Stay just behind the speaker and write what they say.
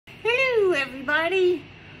everybody,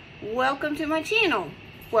 welcome to my channel,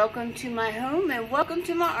 welcome to my home, and welcome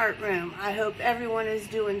to my art room. I hope everyone is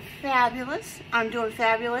doing fabulous. I'm doing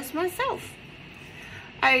fabulous myself.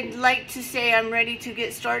 I'd like to say I'm ready to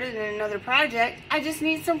get started in another project. I just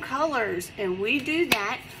need some colors, and we do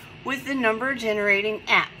that with the number generating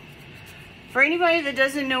app. For anybody that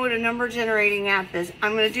doesn't know what a number generating app is,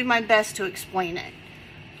 I'm going to do my best to explain it.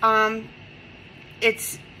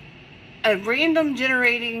 It's a random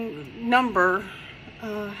generating number.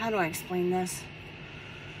 How do I explain this?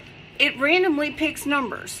 It randomly picks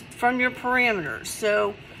numbers from your parameters.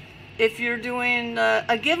 So if you're doing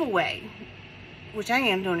a giveaway, which I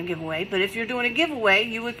am doing a giveaway, but if you're doing a giveaway,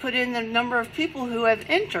 you would put in the number of people who have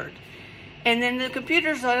entered. And then the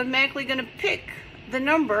computer's automatically going to pick the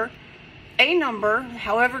number, a number,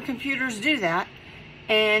 however computers do that,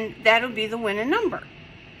 and that'll be the winning number.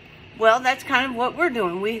 Well, that's kind of what we're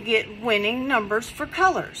doing. We get winning numbers for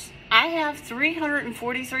colors. I have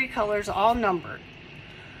 343 colors all numbered.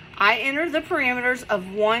 I enter the parameters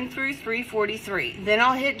of 1 through 343. Then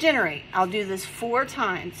I'll hit generate. I'll do this 4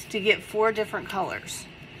 times to get 4 different colors.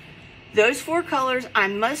 Those 4 colors I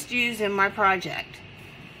must use in my project,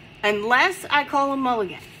 unless I call a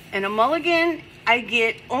mulligan. And a mulligan I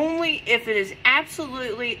get only if it is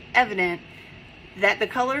absolutely evident that the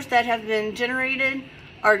colors that have been generated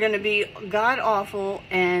are going to be god-awful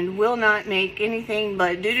and will not make anything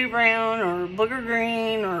but doo-doo brown or booger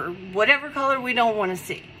green or whatever color we don't want to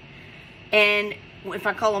see. And if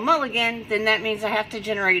I call a mulligan, then that means I have to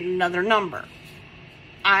generate another number.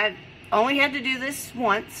 I only had to do this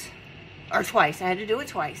once, or twice. I had to do it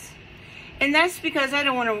twice. And that's because I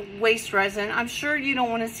don't want to waste resin. I'm sure you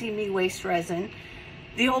don't want to see me waste resin.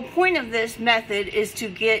 The whole point of this method is to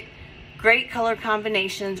get great color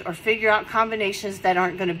combinations or figure out combinations that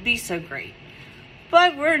aren't going to be so great.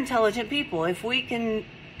 But we're intelligent people. If we can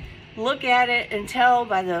look at it and tell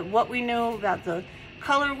by what we know about the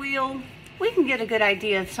color wheel, we can get a good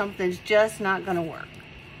idea if something's just not going to work.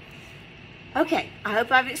 Okay, I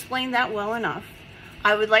hope I've explained that well enough.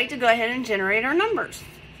 I would like to go ahead and generate our numbers.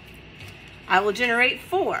 I will generate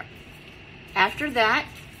 4. After that,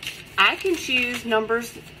 I can choose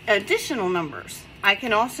numbers, additional numbers. I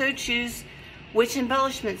can also choose which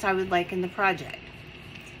embellishments I would like in the project.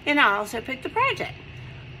 And I also pick the project.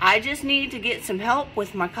 I just need to get some help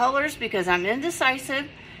with my colors because I'm indecisive.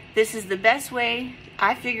 This is the best way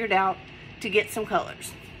I figured out to get some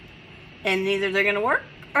colors. And either they're going to work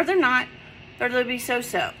or they're not, or they'll be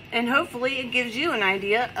so-so. And hopefully it gives you an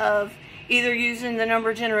idea of either using the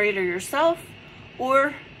number generator yourself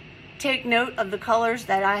or take note of the colors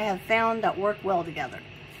that I have found that work well together.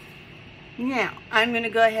 Now, I'm going to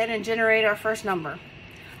go ahead and generate our first number.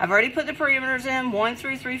 I've already put the parameters in, 1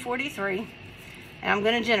 through 343, and I'm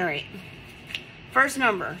going to generate. First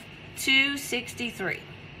number, 263.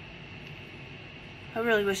 I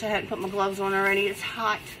really wish I hadn't put my gloves on already. It's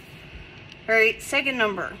hot. All right, second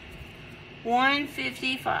number,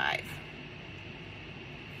 155.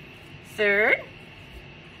 Third,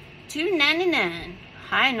 299.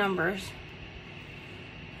 High numbers.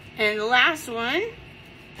 And the last one,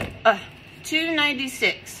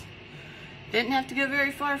 296. Didn't have to go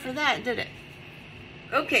very far for that, did it?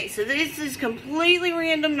 Okay, so this is completely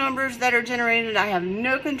random numbers that are generated. I have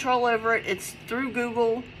no control over it. It's through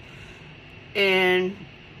Google. And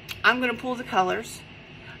I'm going to pull the colors.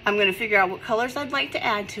 I'm going to figure out what colors I'd like to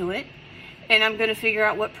add to it. And I'm going to figure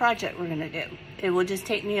out what project we're going to do. It will just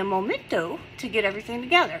take me a momento to get everything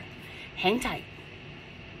together. Hang tight.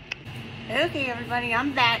 Okay, everybody,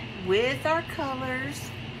 I'm back with our colors.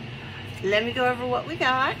 Let me go over what we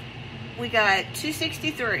got. We got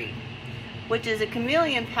 263, which is a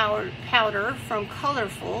Chameleon powder from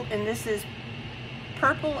Colorful, and this is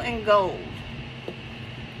purple and gold.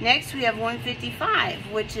 Next, we have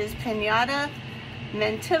 155, which is Piñata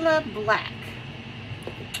Mantilla Black.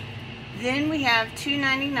 Then we have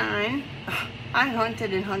 299. I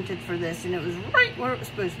hunted and hunted for this, and it was right where it was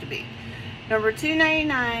supposed to be. Number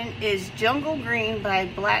 299 is Jungle Green by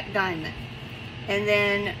Black Diamond. And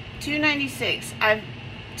then 296, I'm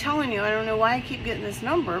telling you, I don't know why I keep getting this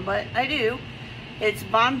number, but I do. It's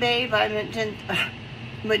Bombay by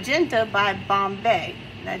Magenta by Bombay.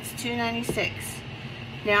 That's 296.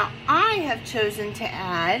 Now, I have chosen to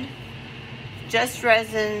add Just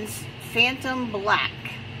Resin's Phantom Black.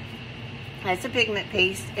 That's a pigment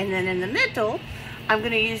paste. And then in the middle, I'm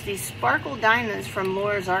going to use these sparkle diamonds from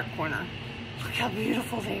Laura's Art Corner. Look how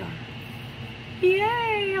beautiful they are.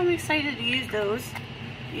 Yay! I'm excited to use those.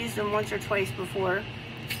 Used them once or twice before.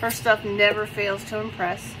 Her stuff never fails to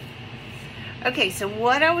impress. Okay, so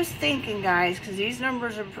what I was thinking, guys, because these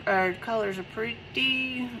numbers are colors are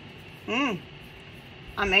pretty I'm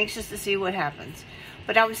anxious to see what happens.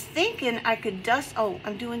 But I was thinking I could dust, oh,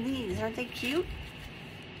 I'm doing these. Aren't they cute?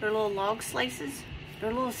 They're little log slices. They're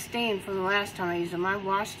a little stained from the last time I used them. I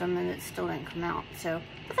washed them and it still didn't come out. So,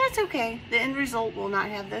 but that's okay. The end result will not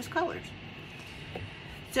have those colors.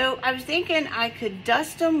 So I was thinking I could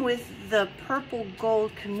dust them with the purple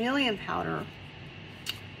gold Chameleon powder,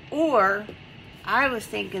 or I was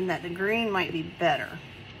thinking that the green might be better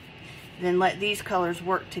than let these colors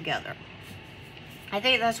work together. I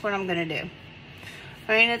think that's what I'm gonna do.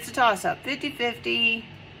 I mean, it's a toss-up, 50-50.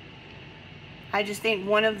 I just think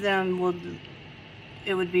one of them will,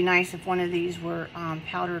 it would be nice if one of these were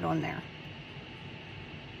powdered on there.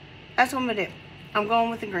 That's what I'm gonna do. I'm going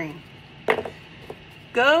with the green.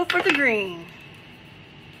 Go for the green.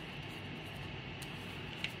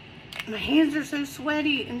 My hands are so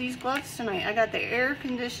sweaty in these gloves tonight. I got the air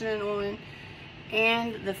conditioning on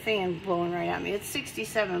and the fan blowing right at me. It's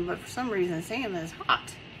 67, but for some reason Sam is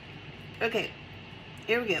hot. Okay,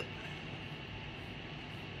 here we go.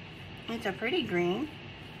 It's a pretty green.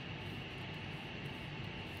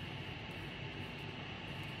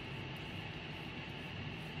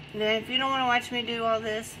 Then if you don't want to watch me do all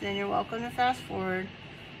this, then you're welcome to fast forward.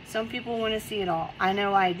 Some people want to see it all. I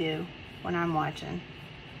know I do when I'm watching.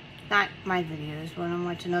 Not my videos, when I'm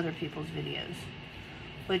watching other people's videos.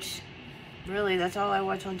 Which, really, that's all I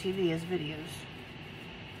watch on TV is videos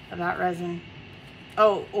about resin.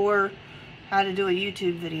 Oh, or how to do a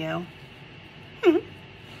YouTube video.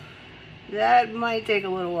 That might take a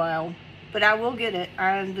little while, but I will get it.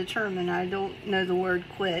 I'm determined. I don't know the word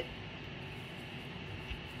quit.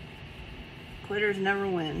 Quitters never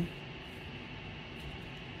win.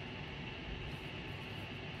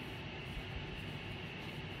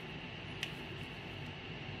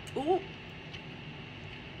 Ooh.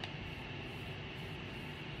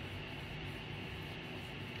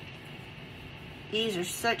 These are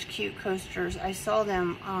such cute coasters. I saw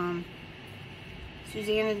them,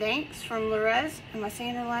 Susanna Danks from Resin. Am I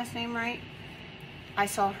saying her last name right? I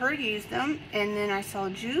saw her use them, and then I saw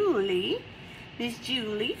Julie, Miss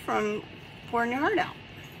Julie from Pouring Your Heart Out.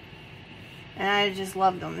 And I just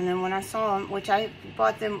loved them. And then when I saw them, which I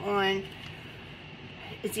bought them on,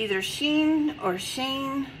 it's either Sheen or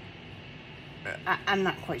Shane. I'm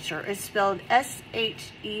not quite sure. It's spelled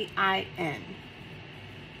S-H-E-I-N.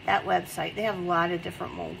 That website. They have a lot of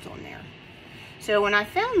different molds on there. So when I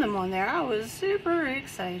found them on there, I was super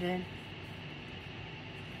excited.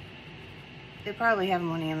 They probably have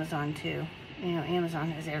them on Amazon too. You know,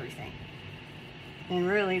 Amazon has everything. And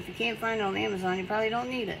really, if you can't find it on Amazon, you probably don't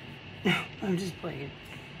need it. No, I'm just playing.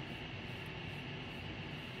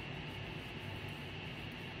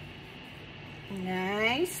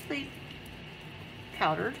 Nicely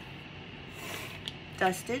powdered,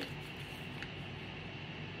 dusted.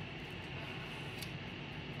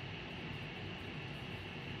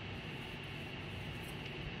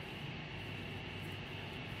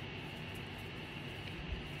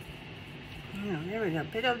 Oh, there we go.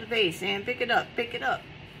 Pick up the base and pick it up. Pick it up.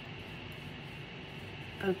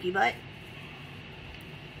 Pokey butt.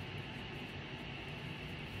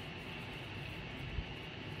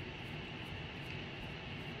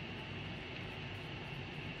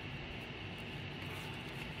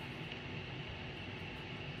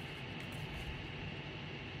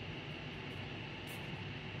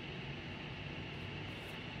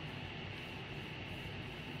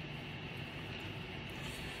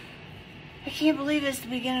 I can't believe it's the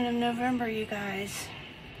beginning of November, you guys.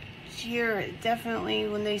 This year, definitely,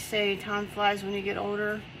 when they say time flies when you get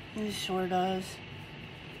older, it sure does.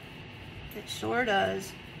 It sure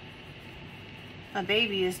does. My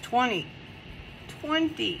baby is 20.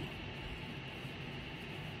 20.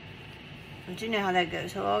 But you know how that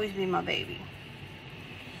goes. He'll always be my baby.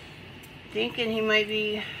 Thinking he might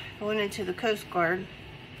be going into the Coast Guard,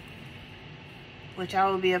 which I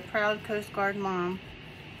will be a proud Coast Guard mom.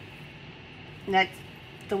 And that's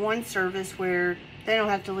the one service where they don't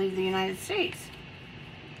have to leave the United States.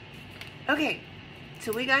 Okay,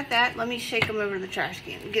 so we got that. Let me shake them over the trash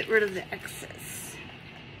can and get rid of the excess.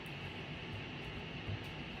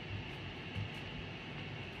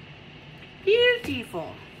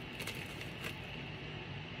 Beautiful.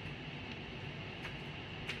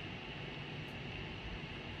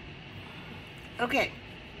 Okay,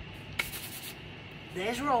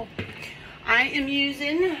 let's roll. I am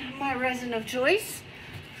using my resin of choice,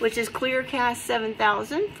 which is Clear Cast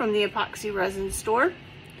 7000 from the Epoxy Resin store.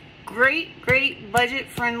 Great, great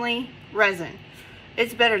budget-friendly resin.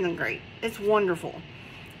 It's better than great. It's wonderful.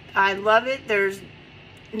 I love it. There's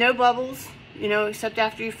no bubbles, you know, except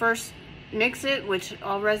after you first mix it, which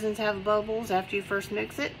all resins have bubbles after you first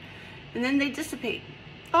mix it, and then they dissipate.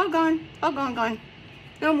 All gone, all gone, gone.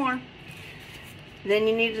 No more. Then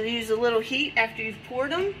you need to use a little heat after you've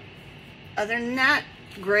poured them. Other than that,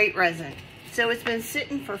 great resin. So it's been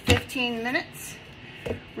sitting for 15 minutes,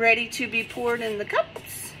 ready to be poured in the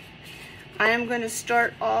cups. I am going to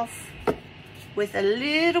start off with a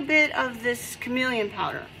little bit of this Chameleon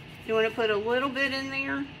powder. You want to put a little bit in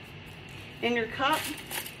there, in your cup.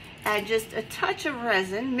 Add just a touch of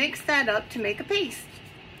resin, mix that up to make a paste.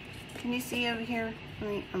 Can you see over here?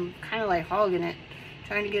 I'm kind of like hogging it,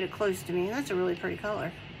 trying to get it close to me. That's a really pretty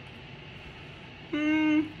color.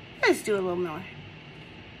 Let's do a little more.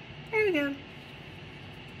 There we go.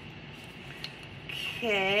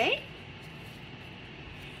 Okay.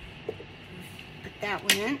 Put that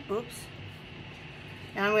one in. Oops.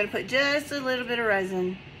 Now I'm going to put just a little bit of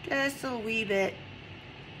resin. Just a wee bit.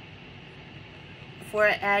 Before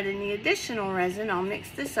I add any additional resin, I'll mix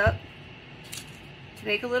this up to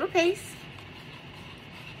make a little paste.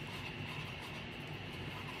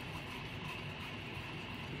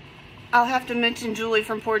 I'll have to mention Julie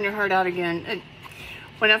from Pouring Your Heart Out again.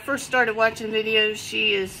 When I first started watching videos,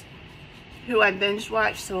 she is who I binge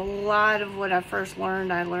watched, so a lot of what I first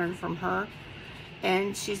learned, I learned from her.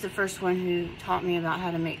 And she's the first one who taught me about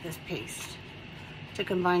how to make this paste to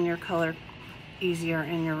combine your color easier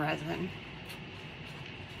in your resin.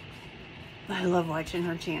 I love watching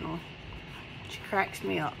her channel. She cracks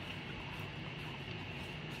me up.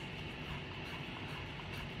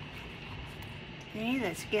 Okay,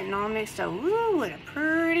 that's getting all mixed up. Woo, what a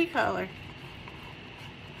pretty color.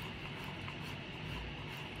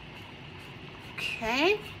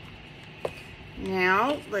 Okay.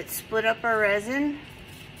 Now, let's split up our resin.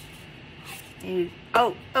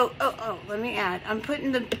 Let me add. I'm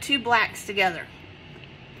putting the two blacks together.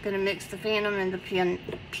 I'm gonna mix the Phantom and the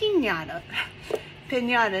Piñata.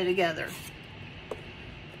 Piñata together.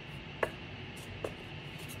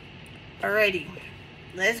 Alrighty,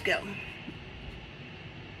 let's go.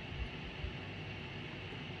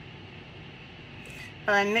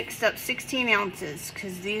 I mixed up 16 ounces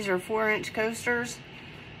because these are 4-inch coasters.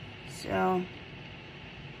 So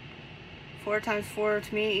 4 times 4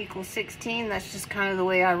 to me equals 16. That's just kind of the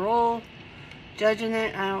way I roll. Judging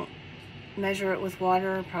it, I don't measure it with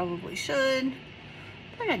water. Probably should,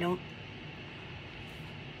 but I don't.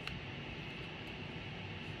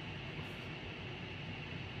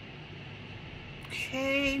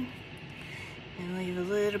 Okay, and leave a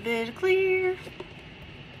little bit of clear.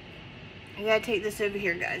 I gotta take this over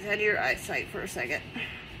here, guys, out of your eyesight for a second.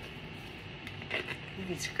 You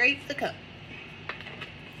can scrape the cup.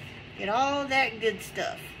 Get all that good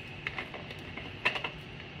stuff.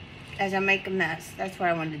 As I make a mess. That's why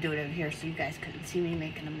I wanted to do it over here, so you guys couldn't see me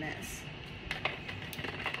making a mess.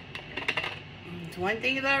 It's one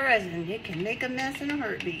thing about resin, it can make a mess in a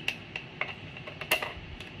heartbeat.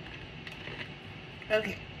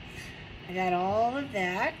 Okay, I got all of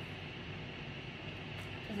that.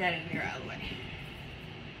 Put that over here out of the way.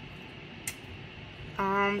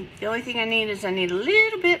 The only thing I need is I need a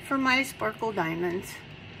little bit for my sparkle diamonds.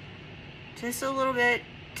 Just a little bit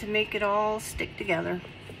to make it all stick together.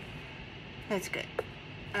 That's good.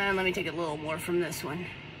 And let me take a little more from this one.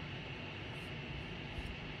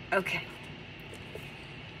 Okay.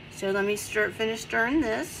 So let me finish stirring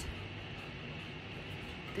this.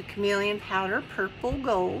 The Chameleon powder, purple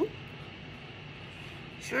gold.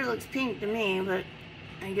 Sure looks pink to me, but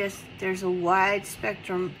I guess there's a wide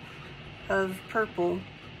spectrum of purple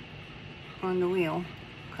on the wheel,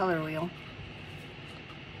 color wheel.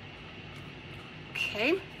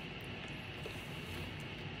 Okay. Right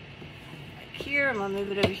here, I'm gonna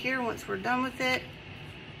move it over here once we're done with it.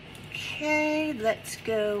 Okay, let's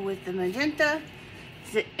go with the magenta.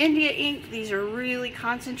 It's the India ink. These are really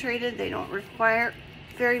concentrated. They don't require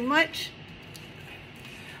very much.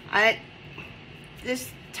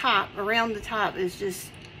 This top, around the top, is just,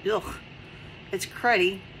 ugh, it's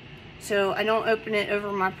cruddy. So I don't open it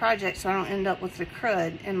over my project so I don't end up with the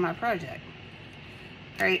crud in my project.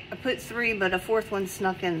 All right, I put 3, but a 4th one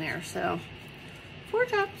snuck in there, so 4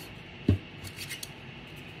 tops.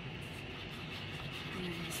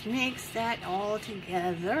 Just mix that all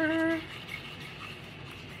together.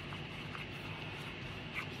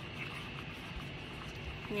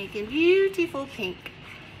 Making beautiful pink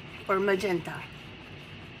or magenta.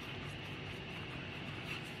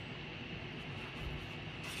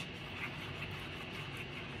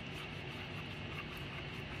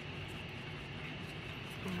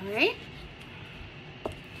 All right.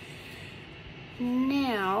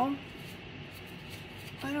 Now,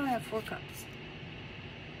 why do I have 4 cups?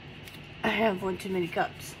 I have one too many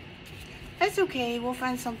cups. That's okay, we'll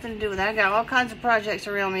find something to do with that. I got all kinds of projects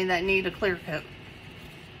around me that need a clear coat.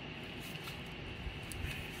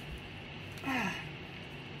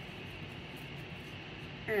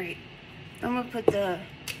 Alright, I'm going to put the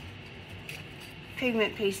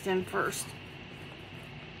pigment paste in first.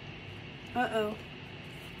 Uh-oh.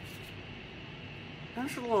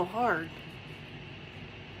 That's a little hard.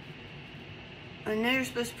 I know you're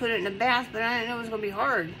supposed to put it in a bath, but I didn't know it was going to be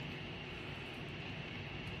hard.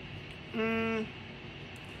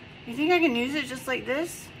 You think I can use it just like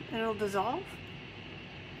this? And it'll dissolve?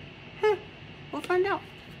 Huh. We'll find out.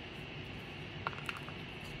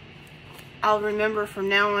 I'll remember from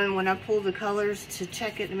now on when I pull the colors to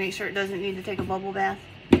check it to make sure it doesn't need to take a bubble bath.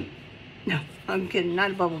 No, I'm kidding.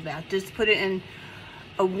 Not a bubble bath. Just put it in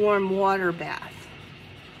a warm water bath.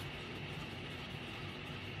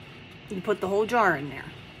 You put the whole jar in there.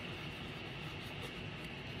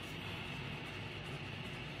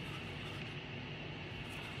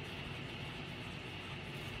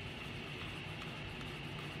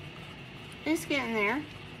 It's getting there.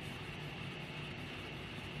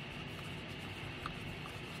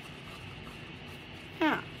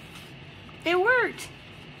 Yeah, it worked.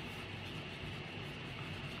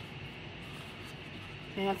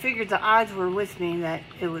 And I figured the odds were with me that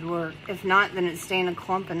it would work. If not, then it'd stay in a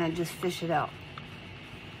clump and I'd just fish it out.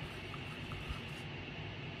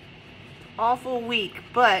 Awful weak,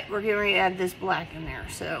 but we're getting ready to add this black in there,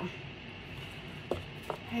 so.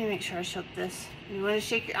 Let me make sure I shook this. You want to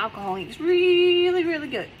shake your alcohol inks really, really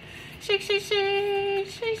good. Shake, shake, shake,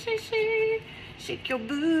 shake, shake, shake. Shake your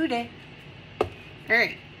booty.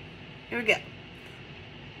 Alright, here we go.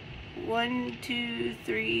 1, 2,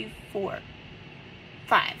 3, 4,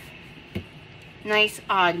 5. Nice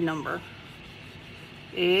odd number.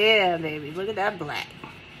 Yeah, baby, look at that black.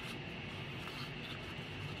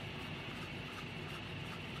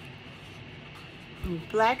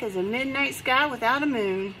 Black as a midnight sky without a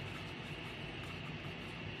moon.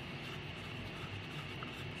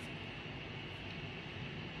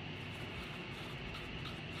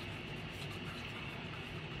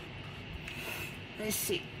 Let's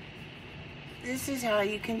see. This is how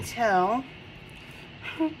you can tell.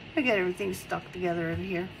 I got everything stuck together over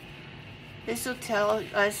here. This will tell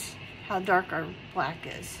us how dark our black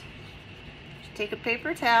is. Just take a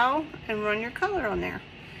paper towel and run your color on there.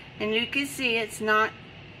 And you can see it's not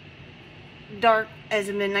dark as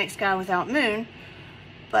a midnight sky without moon,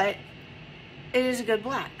 but it is a good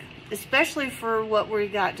black, especially for what we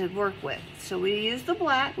got to work with. So we use the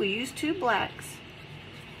black, we use 2 blacks,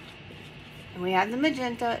 and we have the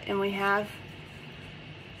magenta, and we have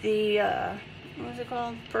the, what is it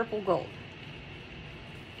called? Purple gold.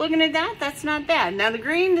 Looking at that, that's not bad. Now the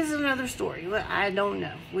green is another story. I don't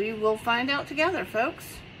know. We will find out together,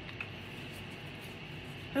 folks.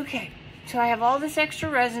 Okay, so I have all this extra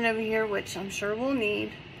resin over here, which I'm sure we'll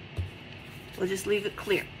need. We'll just leave it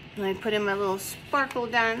clear. And I put in my little sparkle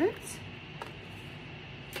diamonds.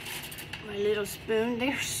 My little spoon.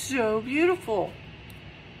 They're so beautiful.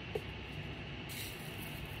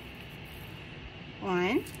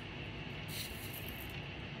 1,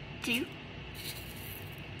 2,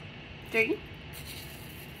 3,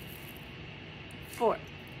 4.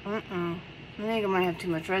 I think I might have too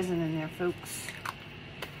much resin in there, folks.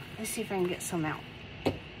 Let's see if I can get some out.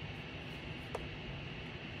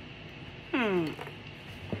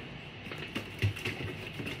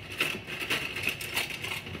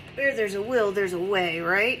 Where there's a will, there's a way,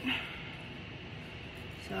 right?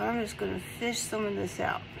 So I'm just going to fish some of this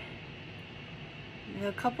out.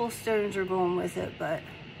 A couple stones are going with it, but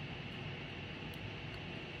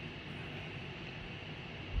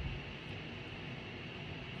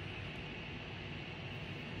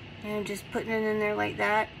and I'm just putting it in there like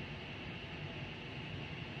that.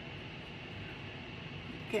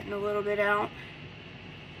 Getting a little bit out.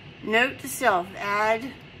 Note to self,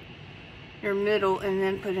 add your middle and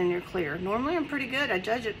then put in your clear. Normally I'm pretty good, I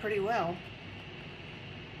judge it pretty well.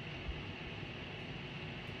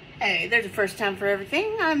 Hey, there's a first time for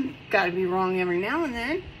everything. I've got to be wrong every now and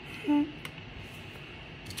then.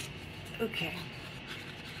 Okay.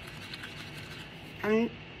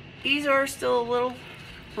 These are still a little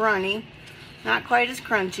runny, not quite as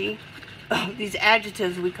crunchy. Oh, these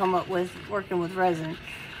adjectives we come up with working with resin.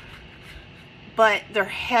 But they're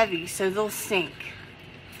heavy, so they'll sink.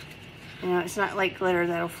 You know, it's not like glitter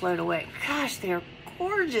that'll float away. Gosh, they're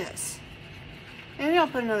gorgeous. Maybe I'll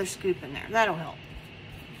put another scoop in there. That'll help.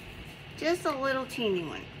 Just a little teeny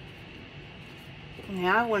one.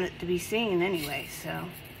 Yeah, I want it to be seen anyway, so.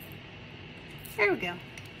 There we go.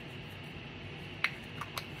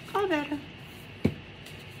 All better.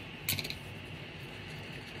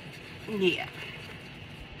 Yeah.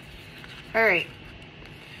 Alright.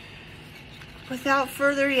 Without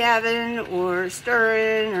further yabbing or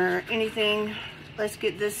stirring or anything, let's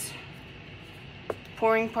get this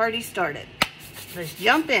pouring party started. Let's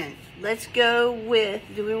jump in. Let's go with,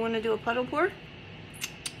 do we want to do a puddle pour?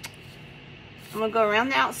 I'm going to go around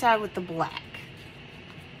the outside with the black.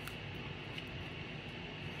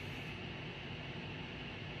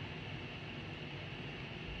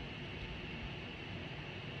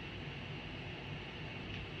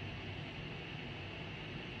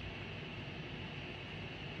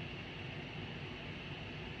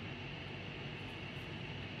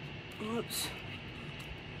 Whoops.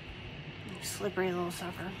 Slippery little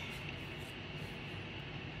sucker.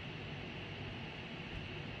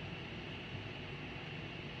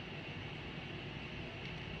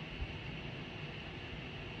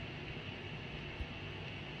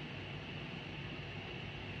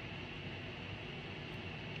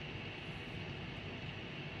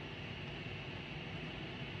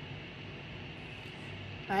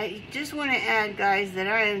 I just want to add, guys, that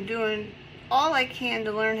I am doing all I can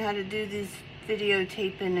to learn how to do this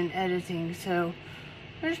videotaping and editing, so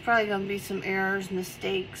there's probably going to be some errors,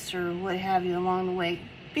 mistakes, or what have you along the way.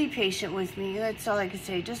 Be patient with me. That's all I can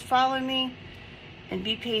say. Just follow me and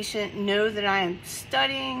be patient. Know that I am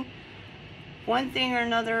studying one thing or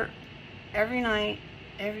another every night,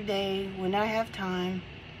 every day, when I have time,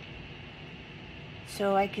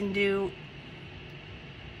 so I can do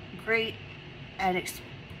great at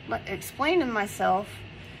explaining myself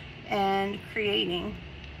and creating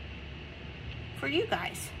for you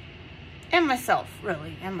guys and myself,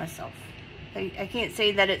 really, and myself. I can't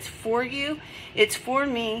say that it's for you, it's for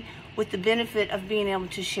me, with the benefit of being able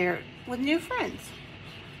to share it with new friends.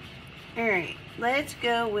 Alright, let's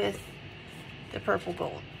go with the purple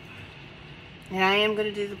gold. And I am going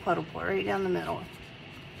to do the puddle pour right down the middle.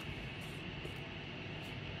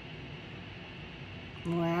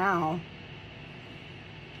 Wow.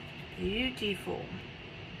 Beautiful.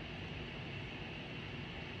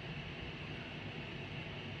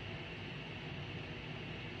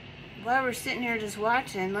 While we're sitting here just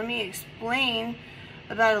watching, let me explain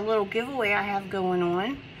about a little giveaway I have going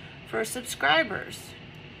on for subscribers.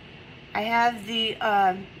 I have the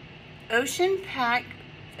Ocean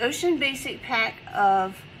Basic pack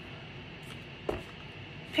of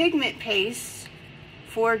pigment paste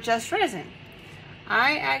for Just Resin.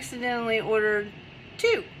 I accidentally ordered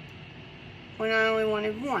 2 when I only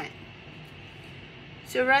wanted 1.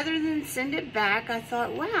 So rather than send it back, I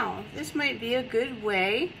thought, wow, this might be a good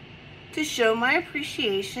way to show my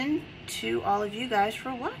appreciation to all of you guys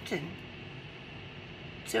for watching.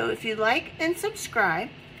 So if you like and subscribe,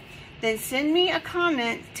 then send me a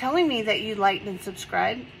comment telling me that you liked and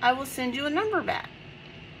subscribed. I will send you a number back.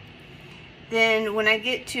 Then when I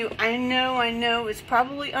get to, I know it's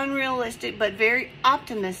probably unrealistic, but very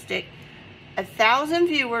optimistic, 1,000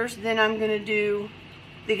 viewers, then I'm going to do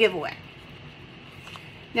the giveaway.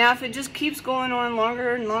 Now, if it just keeps going on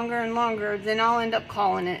longer and longer and longer, then I'll end up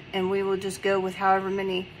calling it, and we will just go with however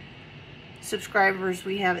many subscribers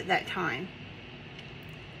we have at that time.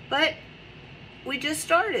 But we just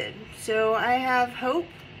started, so I have hope,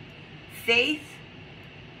 faith,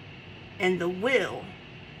 and the will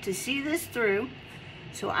to see this through,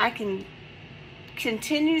 so I can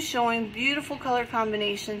continue showing beautiful color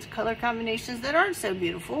combinations that aren't so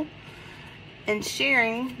beautiful, and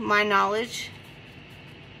sharing my knowledge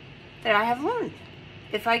that I have learned.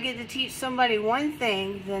 If I get to teach somebody one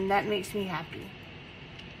thing, then that makes me happy.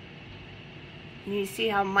 And you see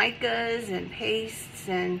how micas and pastes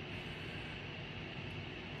and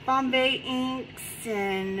Bombay inks,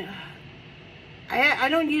 and I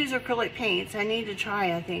don't use acrylic paints. I need to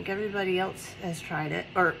try. I think everybody else has tried it,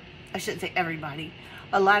 or I shouldn't say everybody.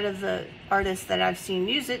 A lot of the artists that I've seen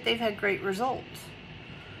use it, they've had great results.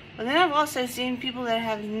 But then I've also seen people that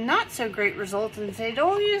have not so great results and say,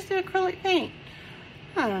 don't use the acrylic paint.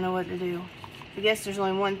 I don't know what to do. I guess there's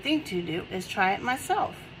only one thing to do, is try it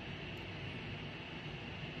myself.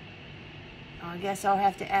 I guess I'll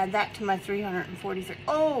have to add that to my 343.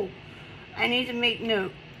 Oh, I need to make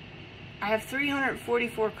note. I have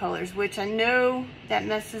 344 colors, which I know that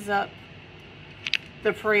messes up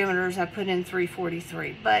the parameters. I put in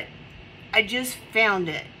 343, but I just found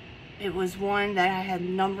it. It was one that I had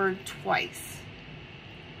numbered twice,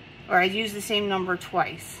 or I used the same number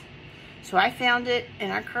twice. So I found it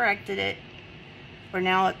and I corrected it. We're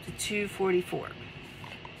now up to 244.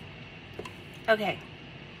 Okay,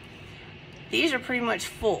 these are pretty much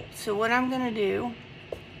full. So what I'm gonna do,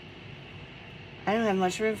 I don't have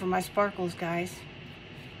much room for my sparkles, guys.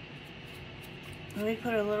 Let me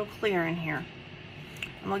put a little clear in here.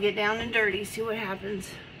 I'm gonna get down and dirty, see what happens.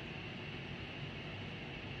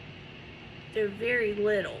 They're very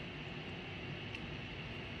little.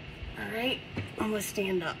 All right, I'm gonna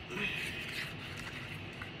stand up.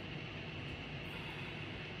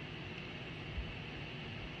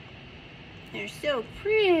 They're so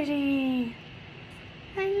pretty.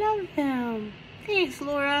 I love them. Thanks,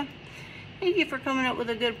 Laura. Thank you for coming up with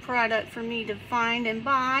a good product for me to find and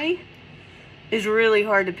buy. It's really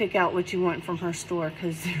hard to pick out what you want from her store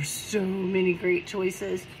because there's so many great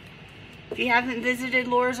choices. If you haven't visited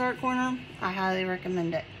Laura's Art Corner, I highly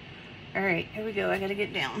recommend it. All right, here we go. I gotta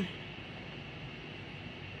get down.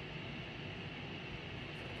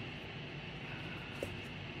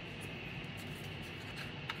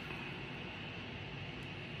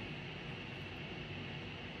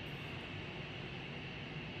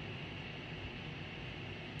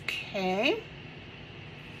 Okay.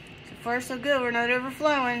 So far so good. We're not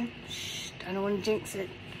overflowing. Shh, I don't want to jinx it.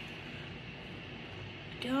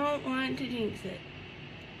 Don't want to jinx it.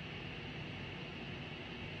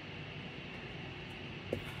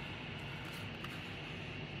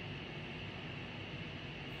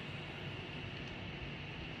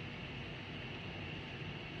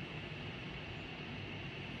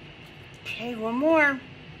 Okay, one more.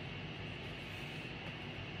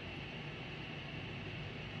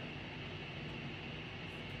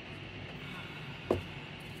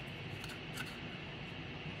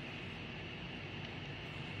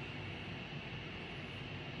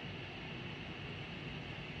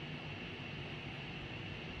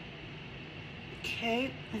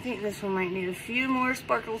 Okay, I think this one might need a few more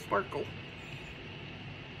sparkle.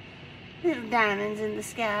 Little diamonds in the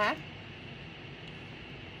sky.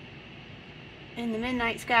 In the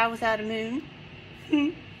midnight sky without a moon.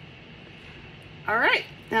 Alright,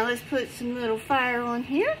 now let's put some little fire on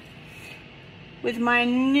here. With my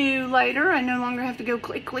new lighter, I no longer have to go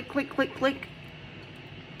click.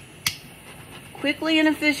 Quickly and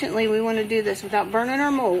efficiently, we want to do this without burning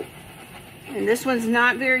our mold. And this one's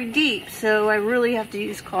not very deep, so I really have to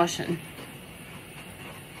use caution.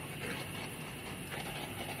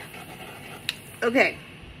 Okay.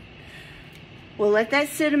 We'll let that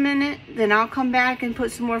sit a minute, then I'll come back and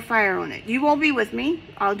put some more fire on it. You won't be with me.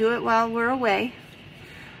 I'll do it while we're away.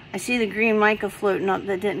 I see the green mica floating up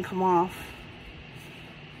that didn't come off.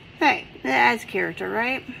 Hey, that adds character,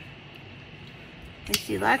 right? I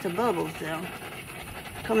see lots of bubbles, though.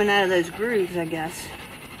 Coming out of those grooves, I guess.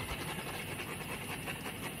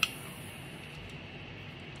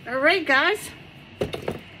 Alright guys,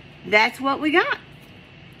 that's what we got.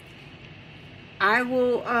 I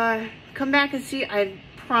will come back and see. I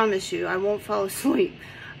promise you I won't fall asleep.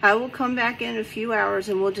 I will come back in a few hours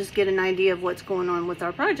and we'll just get an idea of what's going on with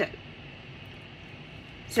our project.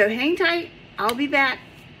 So hang tight, I'll be back.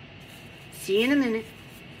 See you in a minute.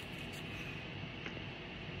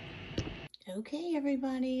 Okay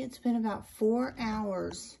everybody, it's been about 4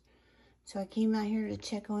 hours. So I came out here to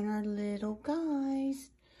check on our little guys.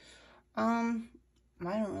 I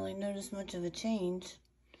don't really notice much of a change.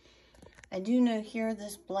 I do know here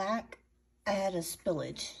this black, I had a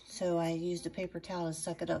spillage, so I used a paper towel to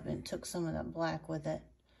suck it up and took some of that black with it.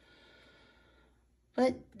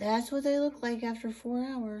 But that's what they look like after 4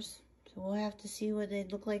 hours. So we'll have to see what they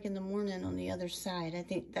look like in the morning on the other side. I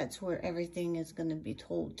think that's where everything is going to be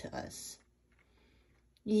told to us.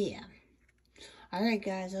 Yeah. Alright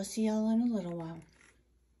guys, I'll see y'all in a little while.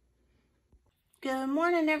 Good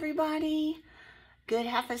morning everybody. Good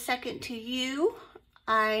half a second to you.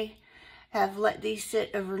 I have let these sit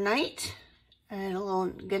overnight and a little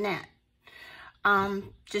good nap.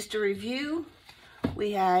 Just a review,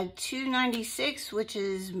 we had 296, which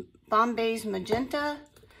is Bombay's Magenta.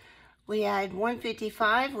 We had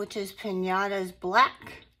 155, which is Piñata's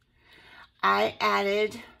Black. I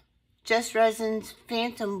added Just Resin's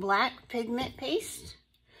Phantom Black pigment paste.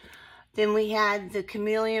 Then we had the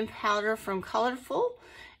Chameleon powder from Colorful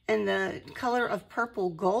in the color of purple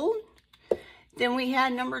gold. Then we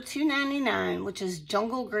had number 299, which is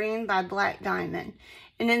Jungle Green by Black Diamond.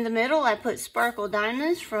 And in the middle, I put Sparkle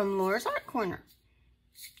Diamonds from Laura's Art Corner.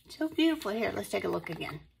 So beautiful. Here, let's take a look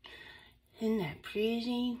again. Isn't that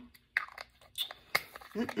pretty?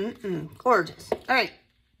 Gorgeous. All right,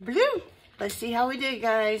 blue. Let's see how we did,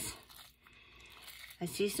 guys. I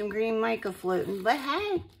see some green mica floating, but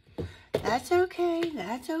hey, that's okay.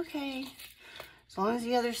 That's okay. As long as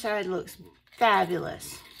the other side looks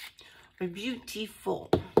fabulous. Or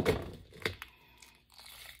beautiful.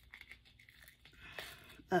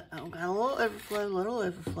 Uh-oh, got a little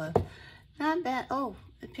overflow, Not bad. Oh,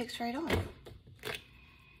 it picks right off.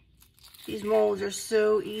 These molds are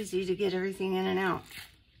so easy to get everything in and out.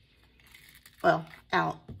 Well,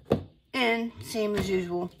 out. And same as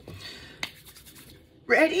usual.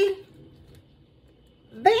 Ready?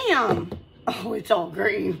 Bam! Oh, it's all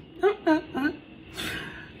green.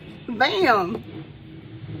 Bam!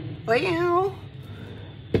 Well,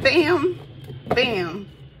 bam, bam.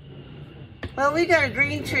 Well, we got a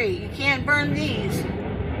green tree. You can't burn these.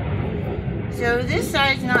 So this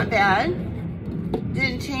side's not bad.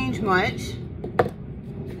 Didn't change much.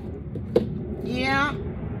 Yeah.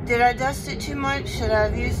 Did I dust it too much? Should I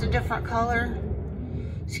have used a different color?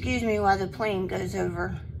 Excuse me while the plane goes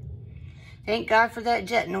over. Thank God for that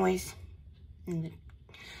jet noise. And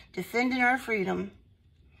defending our freedom.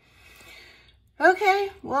 Okay,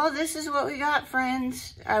 well, this is what we got,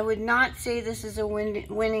 friends. I would not say this is a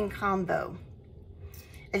winning combo.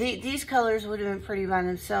 I think these colors would have been pretty by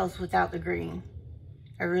themselves without the green.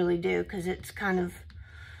 I really do, because it's kind of,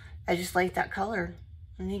 I just like that color.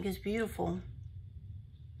 I think it's beautiful.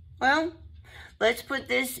 Well, let's put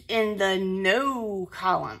this in the no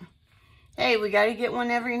column. Hey, we got to get one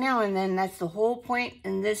every now and then. That's the whole point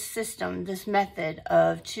in this system, this method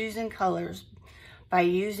of choosing colors by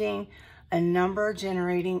using a number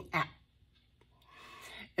generating app.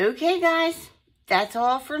 Okay, guys, that's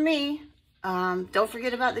all for me. Don't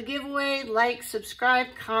forget about the giveaway. Like, subscribe,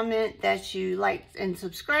 comment that you like and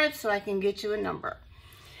subscribe so I can get you a number.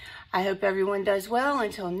 I hope everyone does well.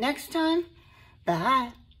 Until next time,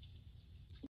 bye.